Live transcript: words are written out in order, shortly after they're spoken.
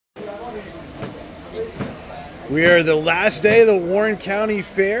We are the last day of the Warren County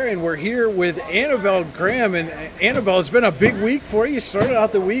Fair, and we're here with Annabell Graham. And Annabell, it's been a big week for you. You started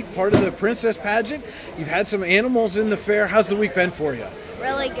out the week part of the princess pageant. You've had some animals in the fair. How's the week been for you?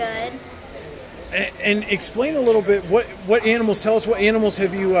 Really good. And explain a little bit what animals. Tell us, what animals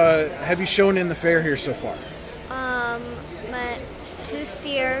have you shown in the fair here so far? My 2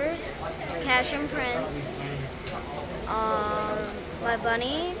 steers, Cash and Prince, my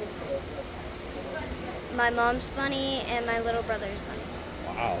bunny, my mom's bunny, and my little brother's bunny.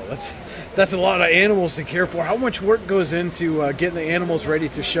 Wow, that's a lot of animals to care for. How much work goes into getting the animals ready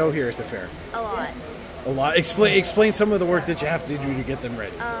to show here at the fair? A lot. A lot. Explain some of the work that you have to do to get them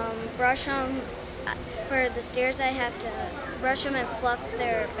ready. Brush them. For the steers, I have to brush them and fluff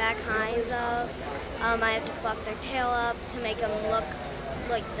their back hinds up. I have to fluff their tail up to make them look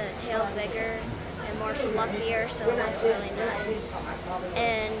like the tail bigger and more fluffier, so that's really nice.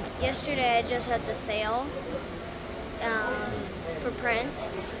 And yesterday I just had the sale for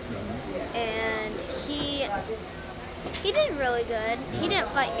Prince, and he did really good. He didn't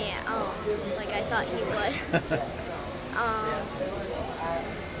fight me at all like I thought he would.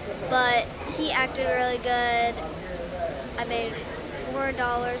 But he acted really good. I made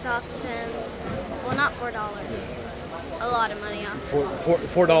 $4 off of him. Well, not $4. A lot of money off.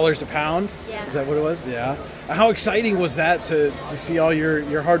 $4 a pound? Yeah. Is that what it was? Yeah. How exciting was that to see all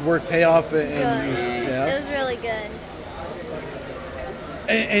your hard work pay off? Good. Yeah. It was really good.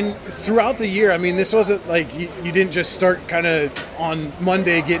 And throughout the year, I mean, this wasn't like you didn't just start kind of on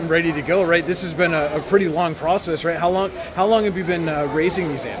Monday getting ready to go, right? This has been a pretty long process, right? How long have you been raising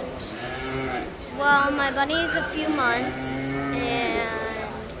these animals? Well, my bunny's a few months, and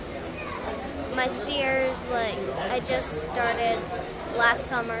my steers, I just started last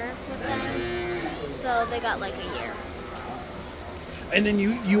summer with them, so they got like a year. And then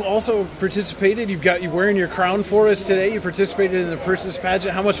you also participated. You're wearing your crown for us today. You participated in the princess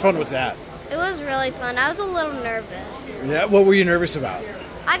pageant. How much fun was that? It was really fun. I was a little nervous. Yeah. What were you nervous about?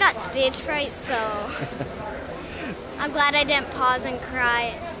 I got stage fright, so I'm glad I didn't pause and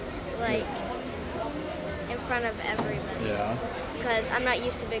cry in front of everybody. Yeah. Because I'm not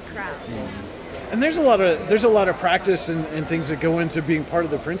used to big crowds. And there's a lot of practice and things that go into being part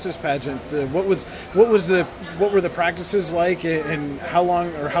of the princess pageant. What were the practices like, and how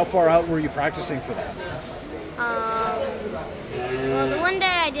long or how far out were you practicing for that? Well, the one day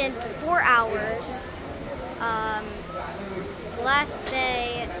I did 4 hours. The last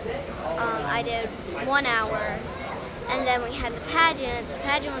day I did 1 hour, and then we had the pageant. The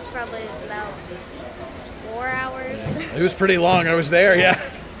pageant was probably about 4 hours. It was pretty long. I was there, yeah.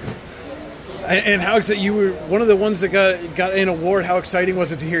 And how excited, you were one of the ones that got an award. How exciting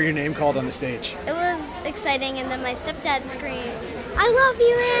was it to hear your name called on the stage? It was exciting, and then my stepdad screamed, "I love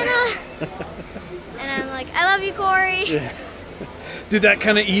you, Anna!" And I'm like, "I love you, Corey!" Yeah. Did that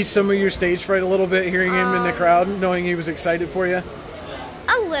kind of ease some of your stage fright a little bit, hearing him in the crowd, knowing he was excited for you?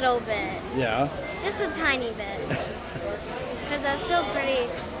 A little bit. Yeah. Just a tiny bit. Because I was still pretty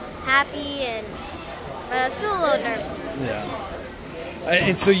happy, but I was still a little nervous. Yeah.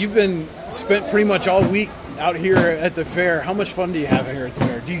 And so you've spent pretty much all week out here at the fair. How much fun do you have here at the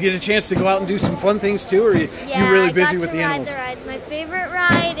fair? Do you get a chance to go out and do some fun things too, or are you really busy with the animals? Yeah, I got to ride the rides. My favorite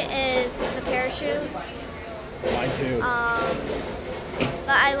ride is the parachutes. Mine too.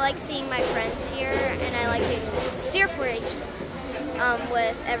 But I like seeing my friends here, and I like doing steer 4-H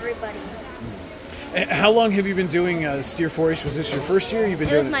with everybody. And how long have you been doing steer 4-H? Was this your first year? It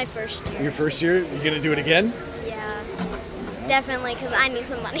was my first year. Your first year? You going to do it again? Definitely, because I need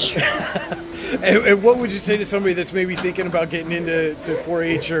some money. And what would you say to somebody that's maybe thinking about getting into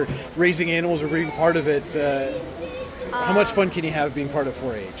 4-H or raising animals or being part of it? How much fun can you have being part of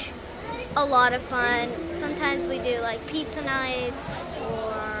 4-H? A lot of fun. Sometimes we do pizza nights,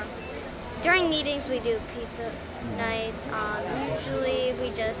 or during meetings we do pizza nights. Usually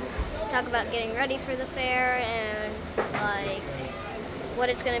we just talk about getting ready for the fair and what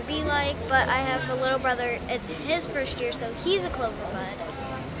it's going to be like, but I have a little brother. It's his first year, so he's a Clover Bud.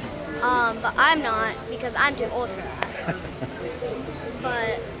 But I'm not, because I'm too old for that.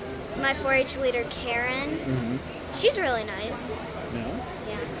 But my 4-H leader, Karen, she's really nice. Yeah.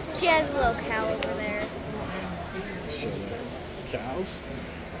 She has a little cow over there. Show the cows.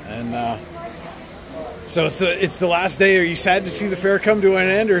 And so it's the last day. Are you sad to see the fair come to an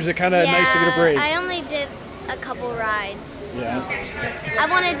end, or is it kind of nice to get a break? I only did a couple rides, so I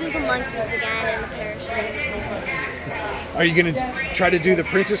want to do the monkeys again and the parachute. Are you going to try to do the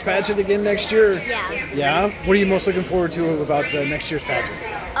princess pageant again next year? Yeah. Yeah? What are you most looking forward to about next year's pageant?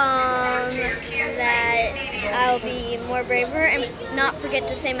 That I'll be more braver and not forget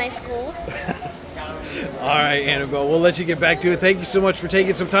to say my school. All right, Annabell, we'll let you get back to it. Thank you so much for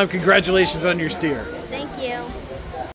taking some time. Congratulations on your steer.